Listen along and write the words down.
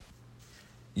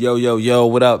Yo,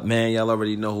 what up, man? Y'all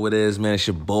already know who it is, man. It's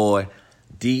your boy,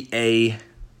 D.A.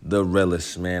 The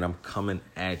Realist, man. I'm coming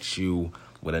at you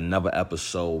with another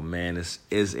episode, man. This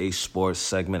is a sports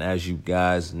segment, as you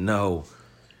guys know.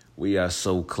 We are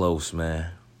so close,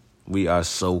 man. We are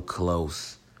so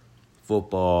close.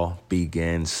 Football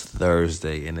begins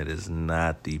Thursday, and it is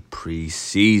not the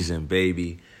preseason,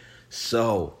 baby.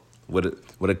 So, with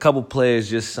a couple players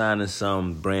just signing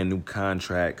some brand new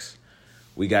contracts,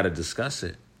 we got to discuss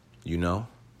it, you know?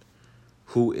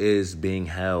 Who is being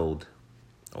held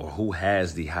or who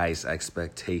has the highest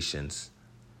expectations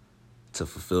to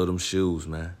fulfill them shoes,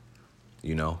 man,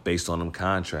 you know, based on them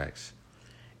contracts.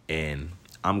 And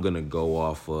I'm going to go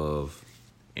off of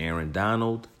Aaron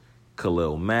Donald,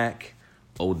 Khalil Mack,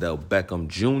 Odell Beckham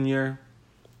Jr.,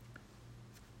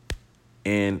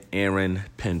 and Aaron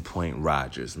Pinpoint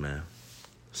Rodgers, man.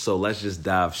 So let's just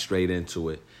dive straight into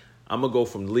it. I'm going to go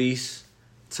from least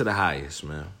to the highest,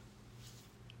 man.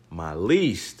 My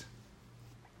least,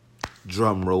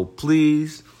 drum roll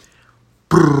please.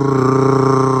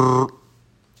 I'm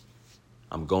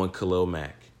going Khalil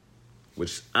Mack,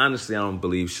 which honestly I don't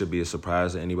believe should be a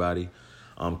surprise to anybody.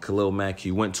 Khalil Mack,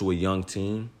 he went to a young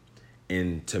team,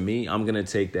 and to me, I'm going to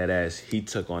take that as he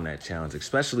took on that challenge,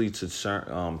 especially to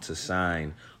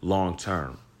sign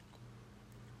long-term.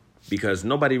 Because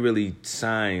nobody really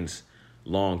signs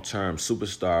long-term,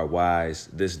 superstar-wise,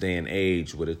 this day and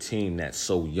age with a team that's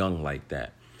so young like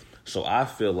that. So I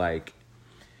feel like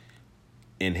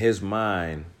in his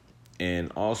mind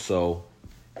and also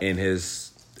in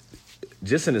his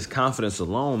confidence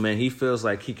alone, man, he feels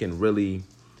like he can really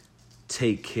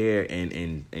take care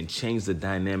and change the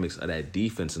dynamics of that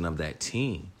defense and of that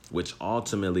team, which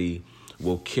ultimately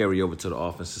will carry over to the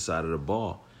offensive side of the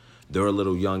ball. They're a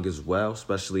little young as well,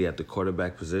 especially at the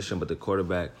quarterback position, but the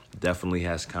quarterback definitely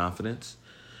has confidence.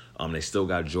 They still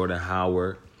got Jordan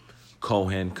Howard.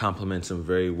 Cohen complements him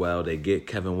very well. They get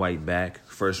Kevin White back,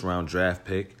 first-round draft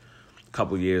pick a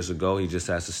couple years ago. He just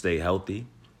has to stay healthy.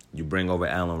 You bring over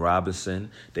Allen Robinson.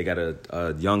 They got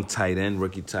a young tight end,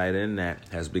 rookie tight end, that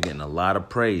has been getting a lot of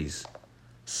praise.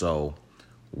 So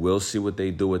we'll see what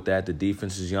they do with that. The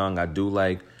defense is young. I do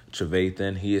like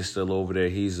Trevathan. He is still over there.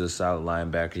 He's a solid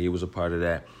linebacker. He was a part of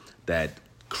that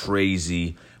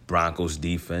crazy Broncos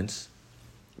defense,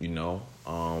 you know.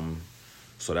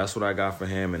 So that's what I got for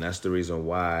him, and that's the reason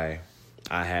why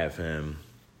I have him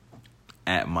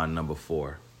at my number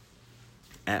 4.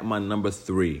 At my number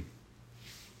 3,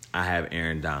 I have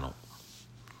Aaron Donald.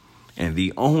 And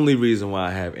the only reason why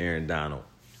I have Aaron Donald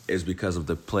is because of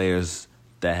the players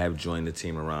that have joined the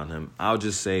team around him. I'll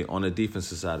just say on the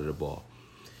defensive side of the ball,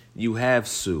 you have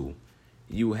Sue,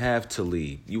 you have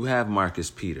Talib, you have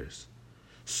Marcus Peters.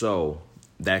 So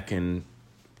that can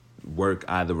work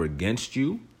either against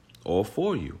you or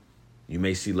for you. You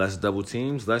may see less double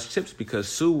teams, less chips, because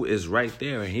Sue is right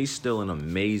there, and he's still an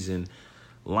amazing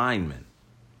lineman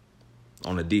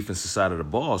on the defensive side of the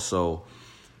ball. So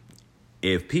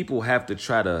if people have to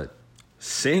try to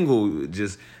single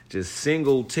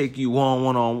take you on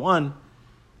one-on-one,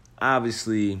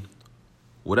 obviously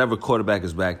whatever quarterback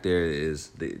is back there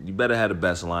you better have the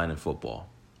best line in football,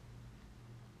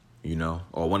 you know,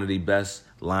 or one of the best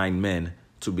linemen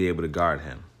to be able to guard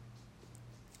him.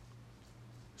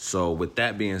 So with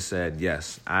that being said,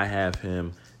 yes, I have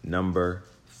him number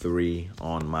 3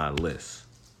 on my list.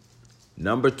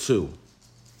 Number 2,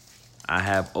 I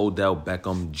have Odell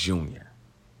Beckham Jr.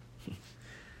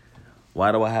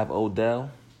 Why do I have Odell?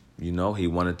 You know, he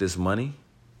wanted this money.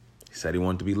 He said he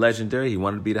wanted to be legendary. He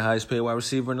wanted to be the highest paid wide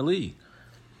receiver in the league.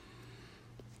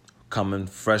 Coming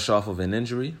fresh off of an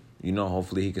injury, you know,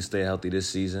 hopefully he can stay healthy this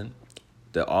season.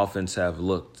 The offense have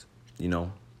looked, you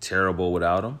know, terrible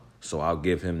without him, so I'll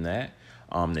give him that.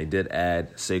 They did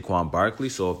add Saquon Barkley,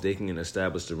 so if they can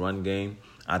establish the run game,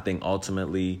 I think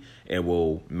ultimately it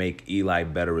will make Eli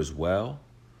better as well,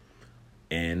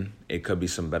 and it could be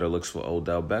some better looks for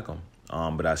Odell Beckham.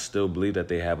 But I still believe that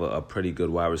they have a pretty good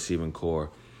wide receiving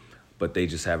core, but they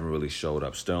just haven't really showed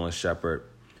up. Sterling Shepard,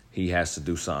 he has to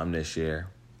do something this year.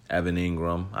 Evan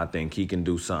Ingram, I think he can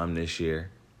do something this year.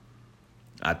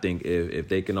 I think if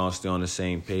they can all stay on the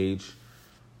same page,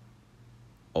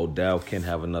 Odell can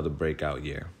have another breakout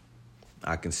year.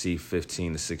 I can see 1,500 to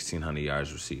 1,600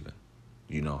 yards receiving.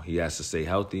 You know, he has to stay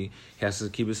healthy. He has to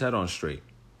keep his head on straight.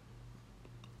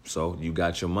 So you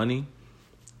got your money.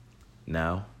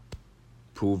 Now,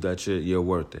 prove that you're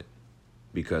worth it.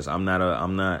 Because I'm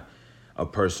not a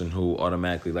person who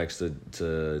automatically likes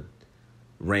to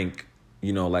rank,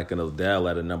 you know, like an Odell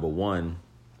at a number 1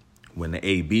 when the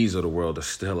ABs of the world are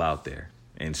still out there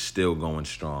and still going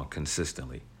strong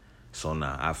consistently. So,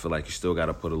 nah, I feel like you still got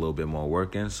to put a little bit more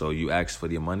work in. So you asked for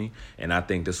your money. And I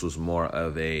think this was more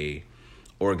of a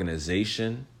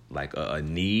organization, like a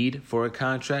need for a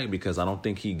contract, because I don't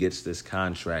think he gets this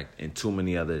contract in too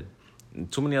many other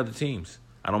teams.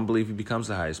 I don't believe he becomes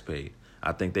the highest paid.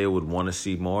 I think they would want to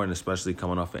see more, and especially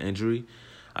coming off an injury,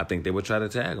 I think they would try to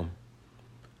tag him.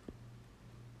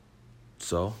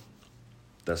 So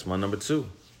that's my number 2.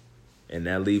 And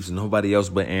that leaves nobody else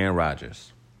but Aaron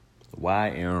Rodgers. Why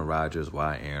Aaron Rodgers?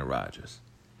 Why Aaron Rodgers?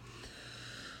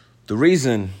 The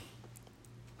reason,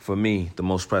 for me, the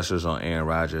most pressure is on Aaron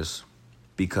Rodgers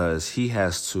because he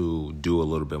has to do a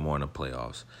little bit more in the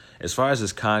playoffs. As far as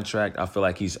his contract, I feel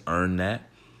like he's earned that.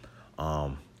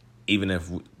 Even if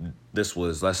this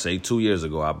was, let's say, 2 years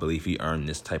ago, I believe he earned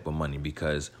this type of money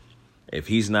because if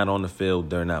he's not on the field,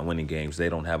 they're not winning games. They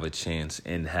don't have a chance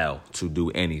in hell to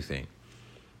do anything.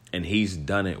 And he's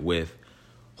done it with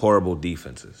horrible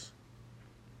defenses.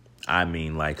 I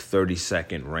mean, like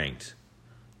 32nd ranked,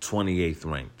 28th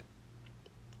ranked.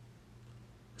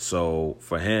 So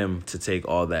for him to take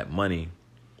all that money,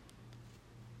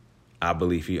 I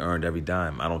believe he earned every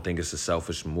dime. I don't think it's a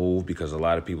selfish move because a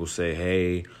lot of people say,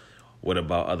 hey, what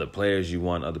about other players you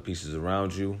want, other pieces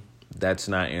around you? That's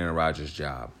not Aaron Rodgers'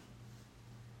 job.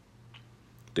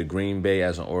 The Green Bay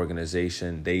as an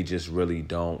organization, they just really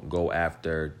don't go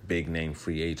after big-name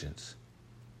free agents.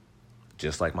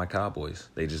 Just like my Cowboys.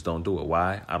 They just don't do it.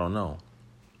 Why? I don't know.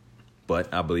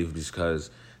 But I believe it's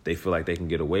because they feel like they can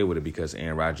get away with it because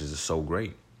Aaron Rodgers is so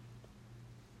great.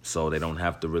 So they don't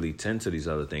have to really tend to these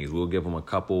other things. We'll give them a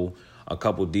couple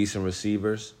decent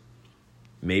receivers,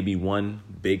 maybe one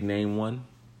big-name one,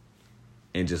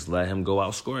 and just let him go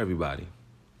outscore everybody.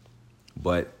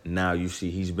 But now you see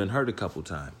he's been hurt a couple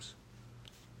times.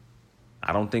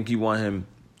 I don't think you want him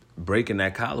breaking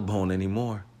that collarbone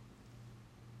anymore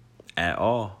at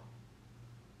all.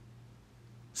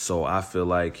 So I feel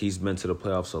like he's been to the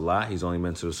playoffs a lot. He's only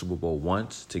been to the Super Bowl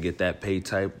once. To get paid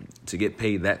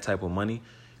that type of money,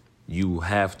 you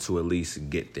have to at least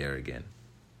get there again.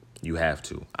 You have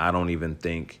to. I don't even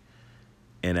think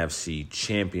NFC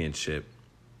Championship.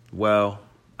 Well,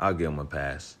 I'll give him a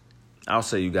pass. I'll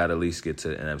say you got to at least get to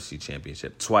the NFC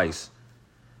Championship twice,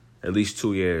 at least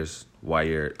 2 years while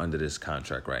you're under this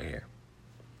contract right here.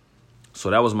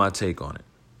 So that was my take on it.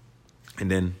 And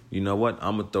then, you know what?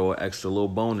 I'm going to throw an extra little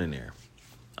bone in there.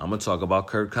 I'm going to talk about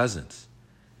Kirk Cousins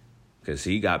because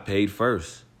he got paid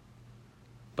first.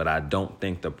 But I don't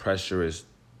think the pressure is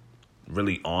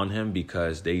really on him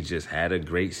because they just had a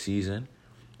great season.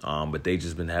 But they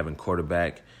just been having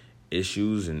quarterback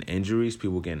issues and injuries,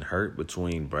 people getting hurt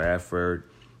between Bradford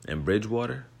and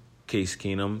Bridgewater. Case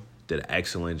Keenum did an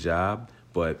excellent job,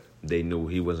 but they knew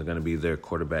he wasn't going to be their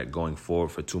quarterback going forward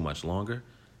for too much longer.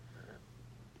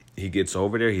 He gets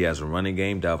over there. He has a running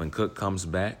game. Dalvin Cook comes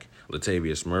back.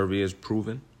 Latavius Murray is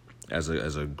proven as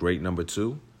a great number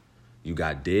 2. You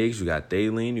got Diggs, you got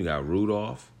Thielen, you got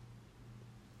Rudolph.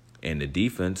 And the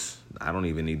defense, I don't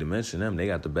even need to mention them. They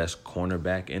got the best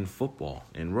cornerback in football,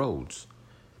 in Rhodes.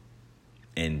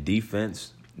 And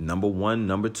defense, number 1,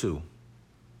 number 2,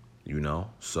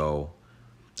 So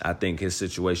I think his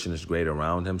situation is great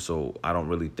around him. So I don't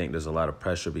really think there's a lot of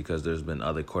pressure because there's been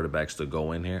other quarterbacks to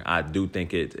go in here. I do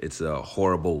think it's a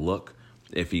horrible look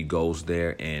if he goes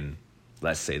there and,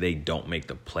 let's say, they don't make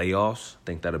the playoffs. I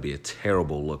think that'll be a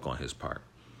terrible look on his part.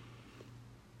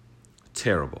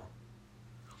 Terrible.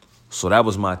 So that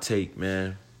was my take,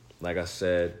 man. Like I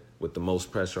said, with the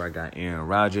most pressure, I got Aaron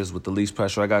Rodgers. With the least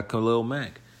pressure, I got Khalil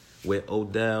Mack. With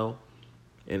Odell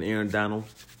and Aaron Donald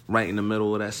right in the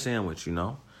middle of that sandwich,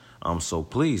 So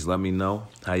please let me know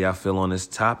how y'all feel on this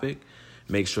topic.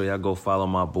 Make sure y'all go follow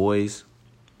my boys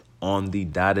on the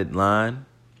dotted line.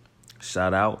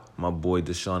 Shout out my boy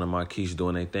Deshaun and Marquise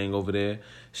doing their thing over there.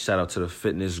 Shout out to the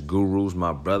fitness gurus,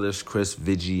 my brothers, Chris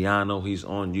Vigiano. He's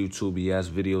on YouTube. He has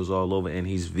videos all over, and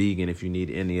he's vegan if you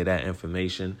need any of that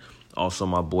information. Also,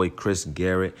 my boy Chris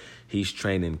Garrett. He's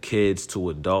training kids to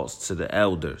adults to the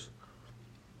elders,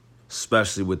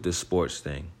 especially with this sports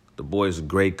thing. The boy is a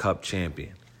Grey Cup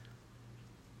champion,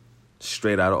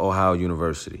 straight out of Ohio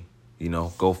University.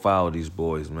 Go follow these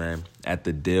boys, man. At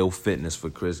the Dill Fitness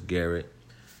for Chris Garrett.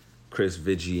 Chris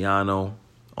Vigiano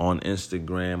on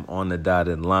Instagram, on the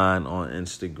dotted line on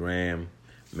Instagram.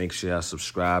 Make sure y'all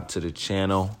subscribe to the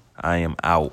channel. I am out.